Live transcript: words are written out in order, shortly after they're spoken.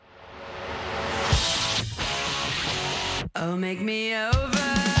Oh, make me over.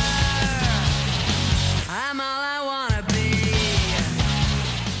 I'm all I wanna be.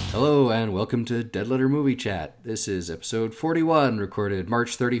 Hello and welcome to Dead Letter Movie Chat. This is episode 41, recorded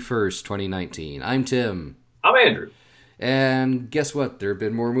March 31st, 2019. I'm Tim. I'm Andrew. And guess what? There have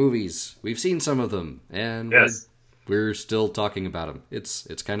been more movies. We've seen some of them, and Yes. we're still talking about them.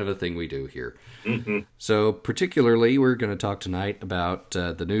 It's kind of a thing we do here. Mm-hmm. So particularly, we're going to talk tonight about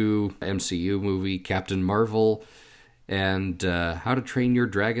the new MCU movie, Captain Marvel, and How to Train Your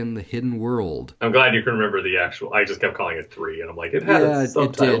Dragon, The Hidden World. I'm glad you can remember the actual. I just kept calling it 3, and I'm like, it had a It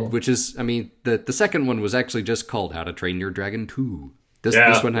subtitle. did, which is, I mean, the second one was actually just called How to Train Your Dragon 2. This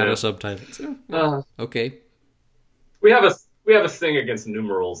one had a subtitle. So, okay. We have a thing against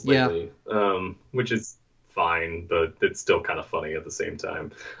numerals lately, which is fine, but it's still kind of funny at the same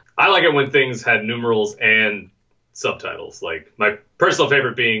time. I like it when things had numerals and subtitles. Like my personal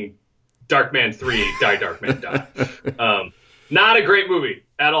favorite being Darkman 3, Die Darkman Die. Not a great movie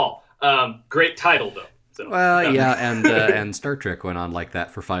at all. Great title though. So, Well, yeah, and Star Trek went on like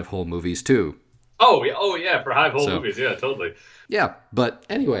that for 5 whole movies too. Oh yeah, for 5 whole movies, yeah, totally. Yeah, but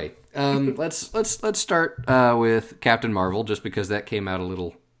anyway, let's start with Captain Marvel, just because that came out a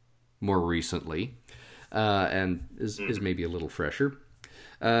little more recently, and is maybe a little fresher.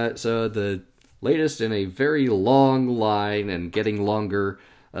 So the latest in a very long line and getting longer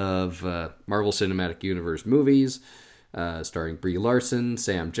of Marvel Cinematic Universe movies, starring Brie Larson,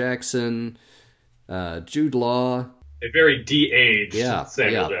 Sam Jackson, Jude Law. A very de-aged yeah.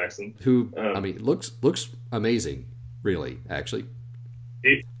 Samuel Jackson. Who, I mean, looks amazing, really, actually.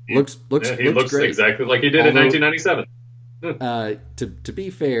 He looks great. Exactly like he did in 1997. To be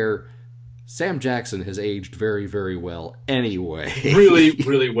fair, Sam Jackson has aged very, very well anyway. Really,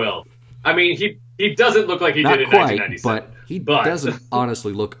 really well. I mean, he doesn't look like he did in 1997. But he doesn't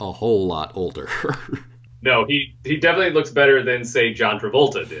honestly look a whole lot older. No, he definitely looks better than, say, John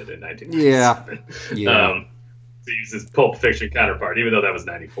Travolta did in 1997. Yeah. To use his Pulp Fiction counterpart, even though that was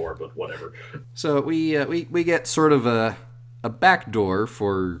 94, but whatever. So we get sort of a backdoor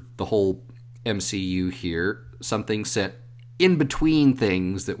for the whole MCU here, something set in between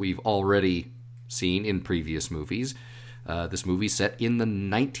things that we've already seen in previous movies. This movie's set in the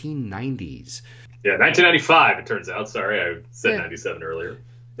 1990s. Yeah, 1995, it turns out. Sorry, I said 97 earlier.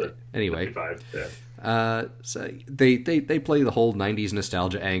 But anyway, 95, yeah. So they play the whole 90s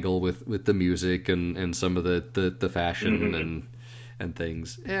nostalgia angle with the music and some of the fashion and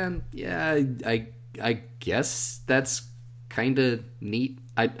things. And yeah, I guess that's kind of neat.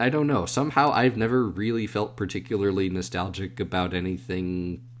 I don't know. Somehow I've never really felt particularly nostalgic about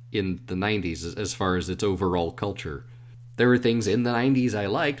anything in the 90s as far as its overall culture. There were things in the 90s I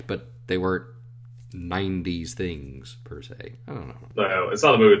liked, but they weren't 90s things per se. I don't know. I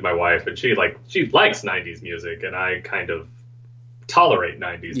saw the movie with my wife, and she likes 90s music, and I kind of tolerate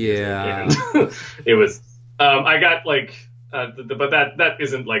 90s music. Yeah. And it was I got like but that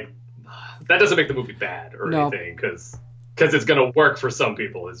isn't like, that doesn't make the movie bad or anything, because it's going to work for some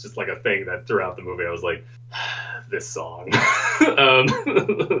people. It's just like a thing that throughout the movie I was like, this song.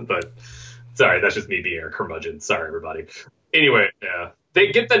 But sorry, that's just me being a curmudgeon. Sorry, everybody. Anyway, yeah.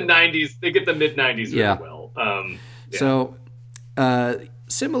 They get the 90s, they get the mid-90s really well. So,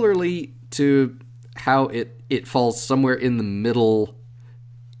 similarly to how it falls somewhere in the middle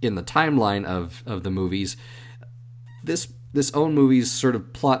in the timeline of the movies, this own movie's sort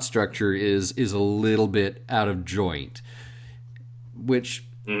of plot structure is a little bit out of joint, which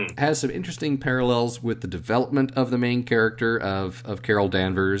has some interesting parallels with the development of the main character of Carol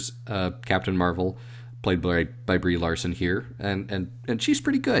Danvers, Captain Marvel, played by Brie Larson here, and she's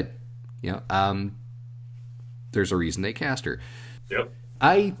pretty good. You know, there's a reason they cast her. Yep.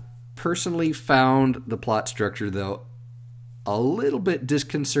 I personally found the plot structure, though, a little bit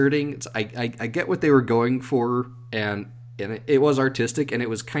disconcerting. I get what they were going for, and it was artistic, and it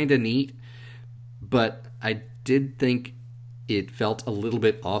was kind of neat, but I did think it felt a little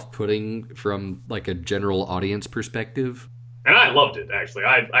bit off-putting from like a general audience perspective. And I loved it, actually.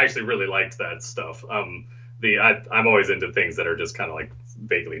 I actually really liked that stuff. I'm always into things that are just kind of like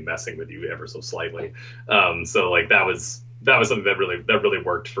vaguely messing with you ever so slightly. So like that was something that really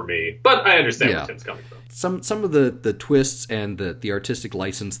worked for me. But I understand where Tim's coming from. Some of the twists and the artistic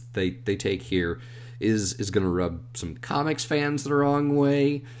license they take here is going to rub some comics fans the wrong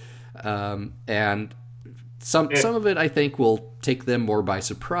way, and some of it I think will take them more by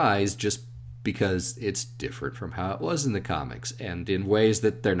surprise, just because it's different from how it was in the comics, and in ways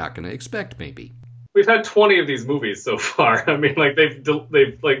that they're not going to expect, maybe. We've had 20 of these movies so far. I mean, like they've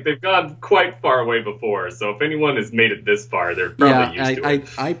gone quite far away before. So if anyone has made it this far, they're probably used to it.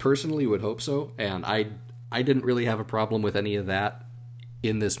 I personally would hope so, and I I didn't really have a problem with any of that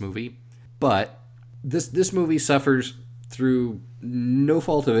in this movie. But this movie suffers through no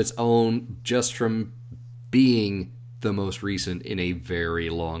fault of its own, just from being the most recent in a very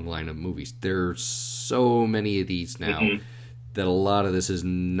long line of movies. There's so many of these now that a lot of this is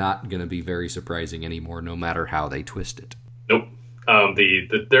not going to be very surprising anymore, no matter how they twist it. Nope.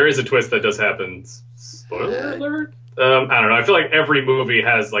 There is a twist that does happen. Spoiler alert. I don't know. I feel like every movie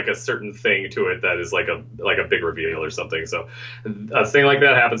has like a certain thing to it that is like a big reveal or something. So a thing like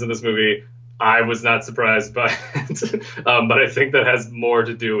that happens in this movie. I was not surprised by it, but I think that has more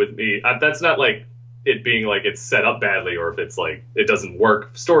to do with me. That's not like it being like it's set up badly, or if it's like it doesn't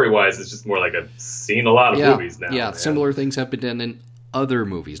work story wise. It's just more like I've seen a lot of movies now. Yeah, similar things have been done in other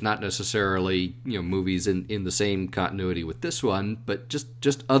movies, not necessarily movies in the same continuity with this one, but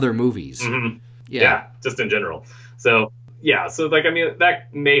just other movies. Mm-hmm. Yeah, just in general. So yeah, so like I mean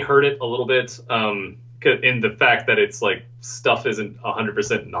that may hurt it a little bit in the fact that it's like stuff isn't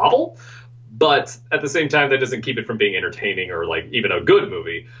 100% novel, but at the same time that doesn't keep it from being entertaining or like even a good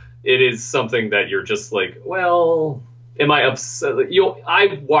movie. It is something that you're just like, well, am I upset?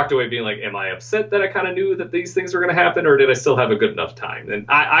 I walked away being like, am I upset that I kind of knew that these things were going to happen, or did I still have a good enough time? And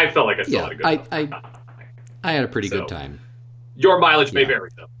I felt like I still had a good enough time. I had a pretty good time. Your mileage may vary,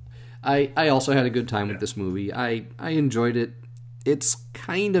 though. I also had a good time with this movie. I enjoyed it. It's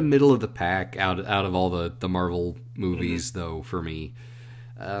kind of middle of the pack out of all the Marvel movies, though, for me.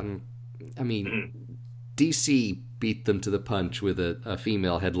 I mean, DC beat them to the punch with a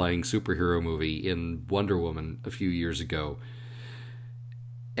female headlining superhero movie in Wonder Woman a few years ago.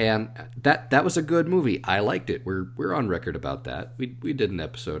 And that was a good movie. I liked it. We're on record about that. We did an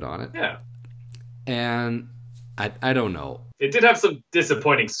episode on it. Yeah. And I don't know. It did have some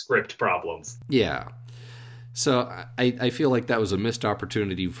disappointing script problems. Yeah. So I feel like that was a missed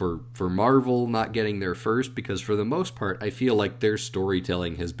opportunity for Marvel not getting there first, because for the most part, I feel like their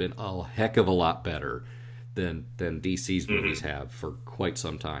storytelling has been a heck of a lot better than DC's movies have for quite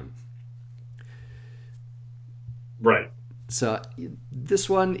some time. Right. So this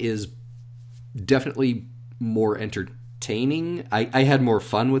one is definitely more entertaining. I had more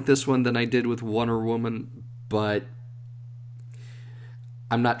fun with this one than I did with Wonder Woman, but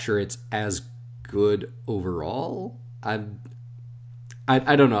I'm not sure it's as good overall. I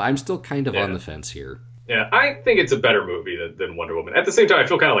don't know. I'm still kind of on the fence here. Yeah, I think it's a better movie than Wonder Woman. At the same time, I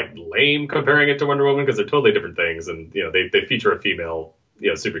feel kind of like lame comparing it to Wonder Woman because they're totally different things, and they feature a female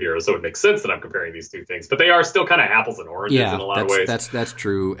superhero, so it makes sense that I'm comparing these two things. But they are still kind of apples and oranges in a lot of ways. That's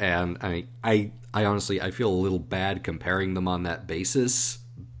true, and I honestly I feel a little bad comparing them on that basis.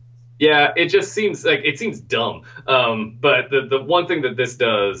 Yeah, it just seems dumb. But the one thing that this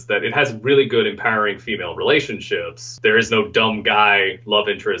does, that it has really good empowering female relationships. There is no dumb guy love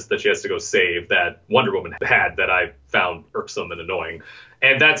interest that she has to go save that Wonder Woman had, that I found irksome and annoying.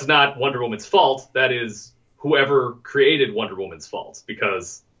 And that's not Wonder Woman's fault. That is whoever created Wonder Woman's fault,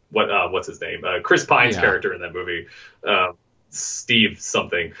 because what's his name? Chris Pine's character in that movie. Steve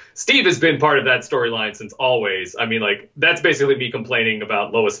something. Steve has been part of that storyline since always. I mean, like, that's basically me complaining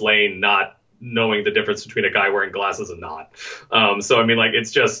about Lois Lane not knowing the difference between a guy wearing glasses and not. So, I mean, like,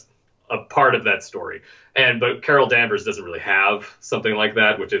 it's just a part of that story. But Carol Danvers doesn't really have something like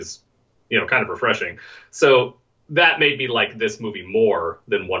that, which is, kind of refreshing. So that made me like this movie more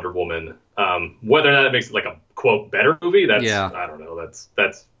than Wonder Woman. Whether or not it makes it like a, quote, better movie, that's, I don't know.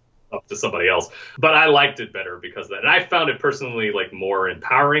 That's up to somebody else, but I liked it better because of that. And I found it personally like more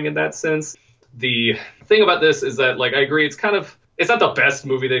empowering in that sense. The thing about this is that, like, I agree, it's not the best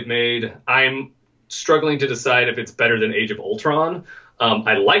movie they've made. I'm struggling to decide if it's better than Age of Ultron.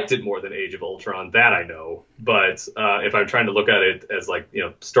 I liked it more than Age of Ultron, that I know. But if I'm trying to look at it as like,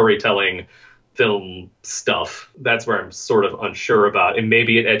 storytelling, film stuff, that's where I'm sort of unsure about. And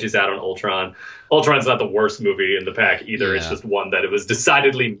maybe it edges out on Ultron. Ultron's not the worst movie in the pack either. Yeah. It's just one that it was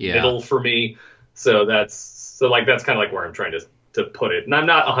decidedly middle for me. So that's kind of like where I'm trying to put it. And I'm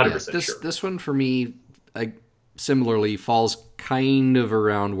not 100% sure. This one for me, similarly falls kind of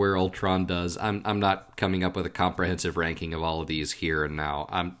around where Ultron does. I'm not coming up with a comprehensive ranking of all of these here and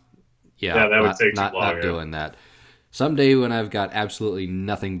now. That would take too long. Not doing that. Someday when I've got absolutely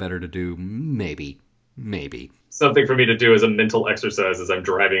nothing better to do, maybe. Something for me to do as a mental exercise as I'm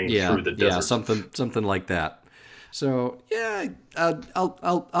driving through the desert. Yeah, something like that. So yeah,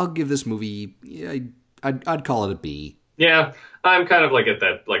 I'll give this movie. Yeah, I'd call it a B. Yeah, I'm kind of like at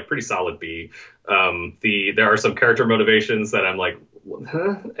that like pretty solid B. There are some character motivations that I'm like,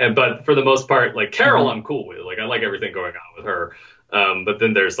 but for the most part, like Carol, I'm cool with. Like I like everything going on with her. But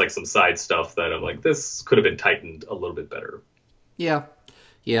then there's like some side stuff that I'm like, this could have been tightened a little bit better. Yeah.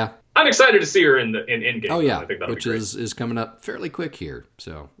 I I'm excited to see her in Endgame. Oh yeah, I think that'll which be great. is coming up fairly quick here.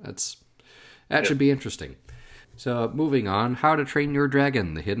 So that should be interesting. So moving on, How to Train Your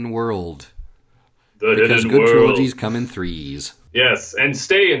Dragon: The Hidden World. Because good trilogies come in threes. Yes, and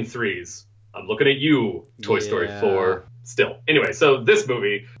stay in threes. I'm looking at you, Toy Story 4. Still. Anyway, so this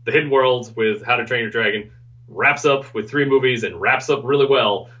movie, The Hidden World with How to Train Your Dragon, wraps up with 3 movies and wraps up really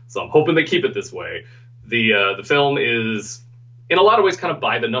well. So I'm hoping they keep it this way. The film is, in a lot of ways, kind of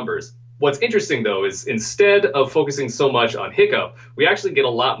by the numbers. What's interesting, though, is instead of focusing so much on Hiccup, we actually get a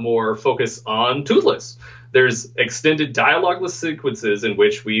lot more focus on Toothless. There's extended dialogueless sequences in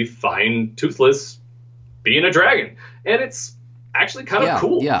which we find Toothless being a dragon. And it's actually kind of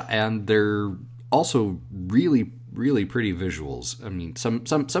cool. Yeah, and they're also really, really pretty visuals. I mean, some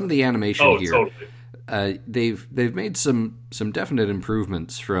of the animation here, totally. They've made some definite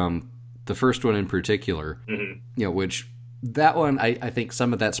improvements from the first one in particular. Mm-hmm. You know, which that one I think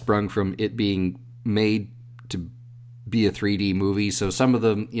some of that sprung from it being made to be a 3D movie. So some of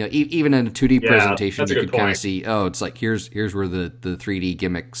them, you know, even in a 2D presentation, you could kind of see, oh, it's like here's where the 3D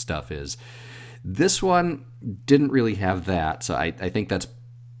gimmick stuff is. This one didn't really have that, so I think that's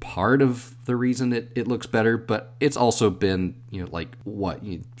part of the reason it looks better, but it's also been, you know, like,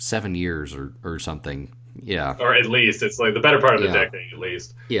 7 years or something. Yeah. Or at least, it's like the better part of the decade, at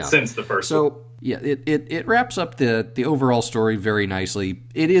least, since the first one. So, yeah, it wraps up the overall story very nicely.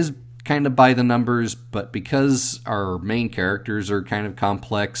 It is kind of by the numbers, but because our main characters are kind of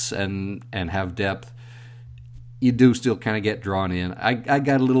complex and have depth, you do still kind of get drawn in. I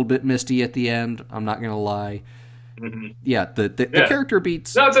got a little bit misty at the end. I'm not gonna lie. Mm-hmm. Yeah, the character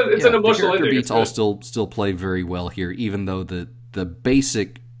beats. No, it's an emotional the character ending. beats all still play very well here, even though the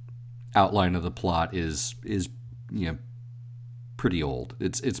basic outline of the plot is you know pretty old.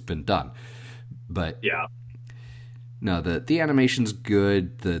 It's been done, but yeah. No, the animation's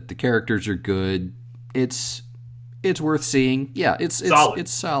good. The characters are good. It's worth seeing. Yeah, it's solid.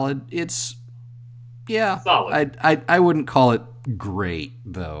 It's solid. It's solid. I wouldn't call it great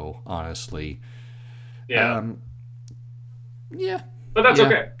though, honestly. Yeah. Yeah. But that's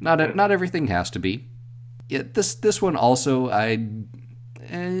okay. Not everything has to be. Yeah, this one also I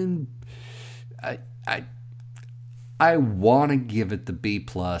want to give it the B+.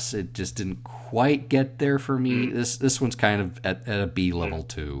 It just didn't quite get there for me. This one's kind of at a B level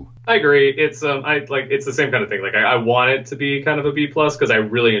too. I agree. It's it's the same kind of thing. Like I want it to be kind of a B+ because I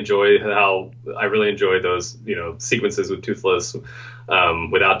really enjoy those, you know, sequences with Toothless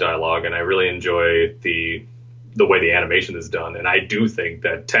without dialogue, and I really enjoy the way the animation is done. And I do think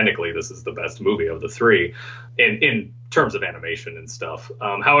that technically this is the best movie of the 3 in terms of animation and stuff.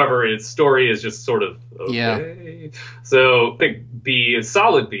 However, its story is just sort of okay. Yeah. So I think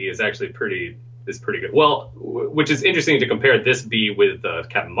solid B is actually pretty good. Well, which is interesting to compare this B with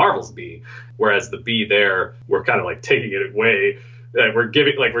Captain Marvel's B, whereas the B there, we're kind of like taking it away. We're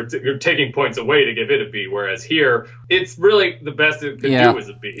taking points away to give it a B, whereas here it's really the best it could do is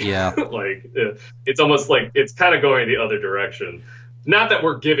a B. Yeah. It's almost like it's kind of going the other direction. Not that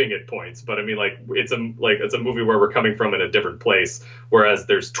we're giving it points, but I mean, it's a movie where we're coming from in a different place. Whereas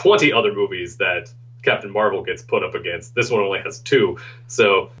there's 20 other movies that Captain Marvel gets put up against. This one only has 2.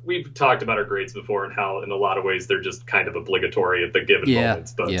 So we've talked about our grades before and how, in a lot of ways, they're just kind of obligatory at the given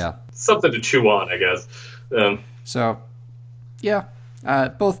moments. But something to chew on, I guess.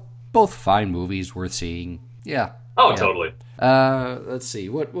 Both fine movies worth seeing. Yeah. Oh, totally. Let's see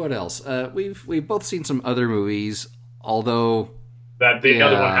what else. We've both seen some other movies, although. That the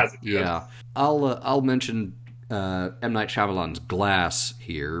other one hasn't. Yeah, I'll mention M. Night Shyamalan's Glass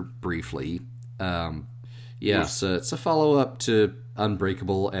here briefly. So it's a follow up to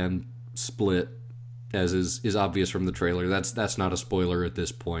Unbreakable and Split, as is obvious from the trailer. That's not a spoiler at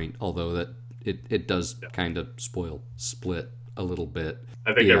this point, although that it does kind of spoil Split a little bit.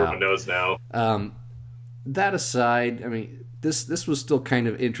 I think everyone knows now. That aside, I mean, this was still kind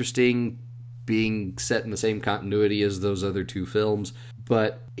of interesting, being set in the same continuity as those other 2 films,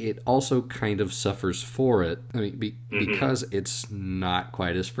 but it also kind of suffers for it. I mean, because it's not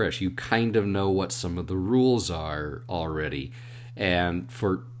quite as fresh. You kind of know what some of the rules are already, and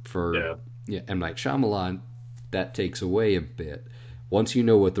for M. Night Shyamalan, that takes away a bit. Once you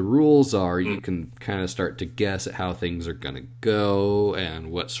know what the rules are, you can kind of start to guess at how things are going to go and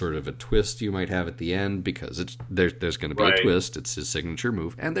what sort of a twist you might have at the end, because there's going to be a twist. It's his signature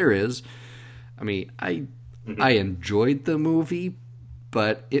move, and there is. I mean, I enjoyed the movie,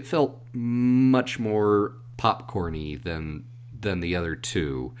 but it felt much more popcorny than the other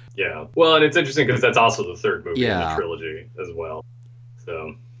 2. Yeah. Well, and it's interesting because that's also the 3rd movie in the trilogy as well.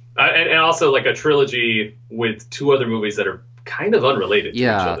 So, and also like a trilogy with 2 other movies that are kind of unrelated to each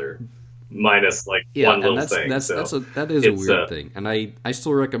Yeah. other, minus like Yeah, one and little that's thing. that's so that is a it's, weird thing, and I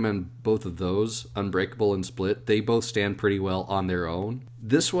still recommend both of those, Unbreakable and Split. They both stand pretty well on their own.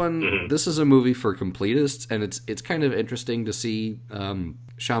 This one, this is a movie for completists, and it's kind of interesting to see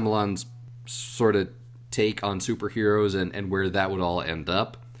Shyamalan's sort of take on superheroes and where that would all end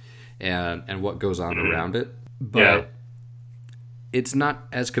up, and what goes on around it. But Yeah. it's not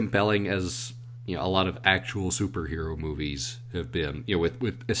as compelling as a lot of actual superhero movies have been,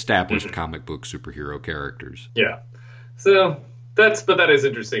 with established comic book superhero characters. Yeah. So that is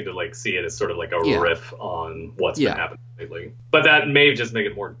interesting to like see it as sort of like a Yeah. riff on what's Yeah. been happening lately. But that may just make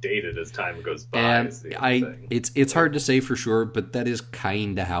it more dated as time goes by. And is the other thing. it's hard to say for sure, but that is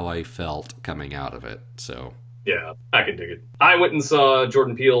kind of how I felt coming out of it. So Yeah, I can dig it. I went and saw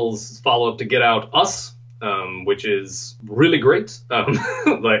Jordan Peele's follow-up to Get Out, Us, which is really great.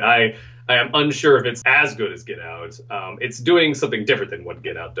 Like I am unsure if it's as good as Get Out. It's doing something different than what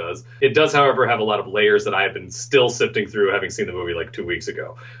Get Out does. It does, however, have a lot of layers that I have been still sifting through, having seen the movie like 2 weeks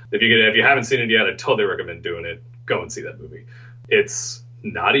ago. If you haven't seen it yet, I totally recommend doing it. Go and see that movie. It's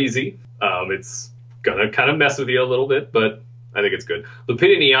not easy. It's gonna kind of mess with you a little bit, but I think it's good.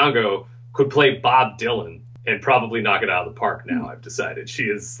 Lupita Nyong'o could play Bob Dylan and probably knock it out of the park now, I've decided. She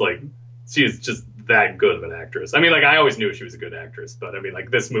is just that good of an actress. I mean, like, I always knew she was a good actress, but I mean,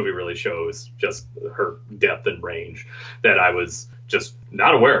 like, this movie really shows just her depth and range that I was just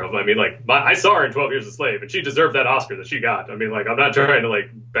not aware of. I mean, like, I saw her in 12 Years a Slave, and she deserved that Oscar that she got. I mean, like, I'm not trying to,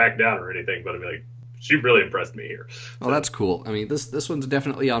 like, back down or anything, but I mean, like, she really impressed me here. well, that's cool. I mean, this one's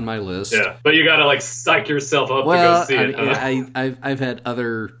definitely on my list. Yeah, but you gotta, like, psych yourself up Well, to go see it. I've had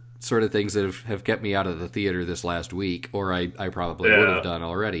other sort of things that have kept me out of the theater this last week, or I probably would have done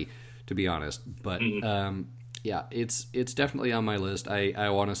already, to be honest. But yeah, it's definitely on my list. I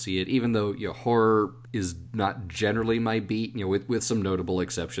want to see it, even though horror is not generally my beat, with some notable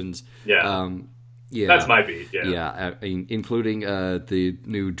exceptions. Yeah. Yeah, That's my beat, yeah. Yeah, I mean, including the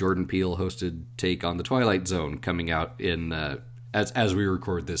new Jordan Peele hosted take on The Twilight Zone coming out in as we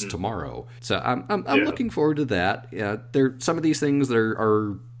record this tomorrow. So I'm looking forward to that. Yeah, some of these things that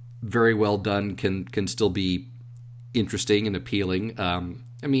are very well done can still be interesting and appealing.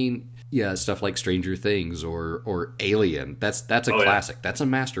 I mean, yeah, stuff like Stranger Things or Alien. That's a classic. Yeah. That's a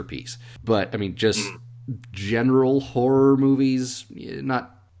masterpiece. But I mean, just general horror movies,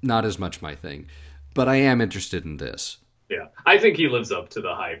 not as much my thing. But I am interested in this. Yeah, I think he lives up to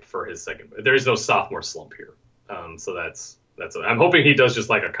the hype for his second. There is no sophomore slump here, so that's. I'm hoping he does just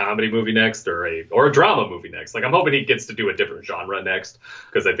like a comedy movie next, or a drama movie next. Like, I'm hoping he gets to do a different genre next,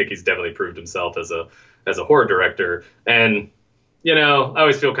 because I think he's definitely proved himself as a horror director. And I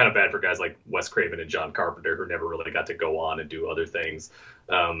always feel kind of bad for guys like Wes Craven and John Carpenter, who never really got to go on and do other things.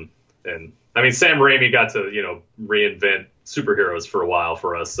 And I mean, Sam Raimi got to reinvent superheroes for a while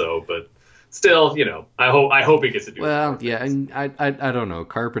for us. So, but still, I hope he gets to do. Well, yeah, and I don't know.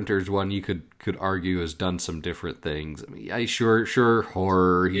 Carpenter's one you could argue has done some different things. I mean, sure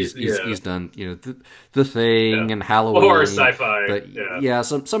horror. He's done the Thing and Halloween, horror, sci-fi. But yeah,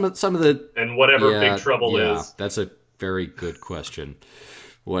 some of the and whatever Big Trouble is. That's a very good question.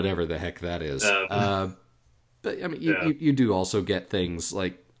 Whatever the heck that is. But I mean, you do also get things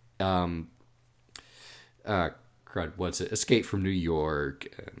like what's it? Escape from New York.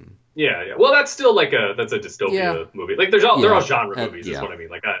 And, yeah. Well, that's still that's a dystopia movie. Like, they're all genre movies. Is what I mean.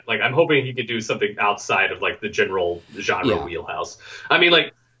 Like I'm hoping he could do something outside of like the general genre wheelhouse. I mean,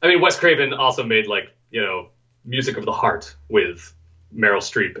 Wes Craven also made Music of the Heart with Meryl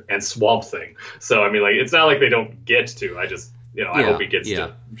Streep and Swamp Thing. So I mean, like, it's not like they don't get to. I just I hope he gets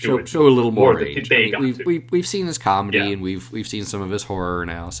to show a little more range. We've seen his comedy and we've seen some of his horror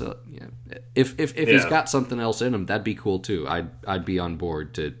now. So if he's got something else in him, that'd be cool too. I'd be on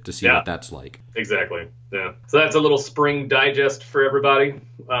board to see what that's like. Exactly. Yeah. So that's a little spring digest for everybody.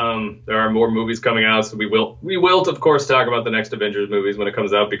 There are more movies coming out, so we will of course talk about the next Avengers movies when it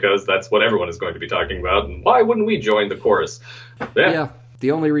comes out, because that's what everyone is going to be talking about. And why wouldn't we join the chorus? Yeah. The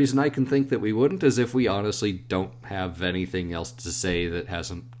only reason I can think that we wouldn't is if we honestly don't have anything else to say that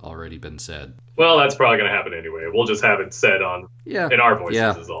hasn't already been said. Well, that's probably going to happen anyway. We'll just have it said in our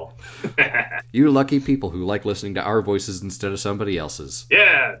voices is all. You lucky people who like listening to our voices instead of somebody else's.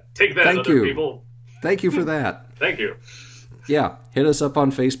 Yeah, take that, other people. Thank you for that. Thank you. Yeah, hit us up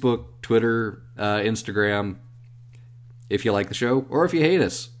on Facebook, Twitter, Instagram, if you like the show, or if you hate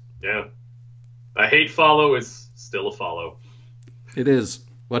us. Yeah. A hate follow is still a follow. It is.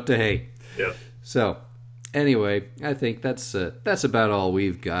 What to hate. Yep. So, anyway, I think that's about all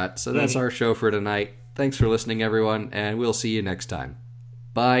we've got. So that's our show for tonight. Thanks for listening, everyone, and we'll see you next time.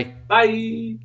 Bye. Bye.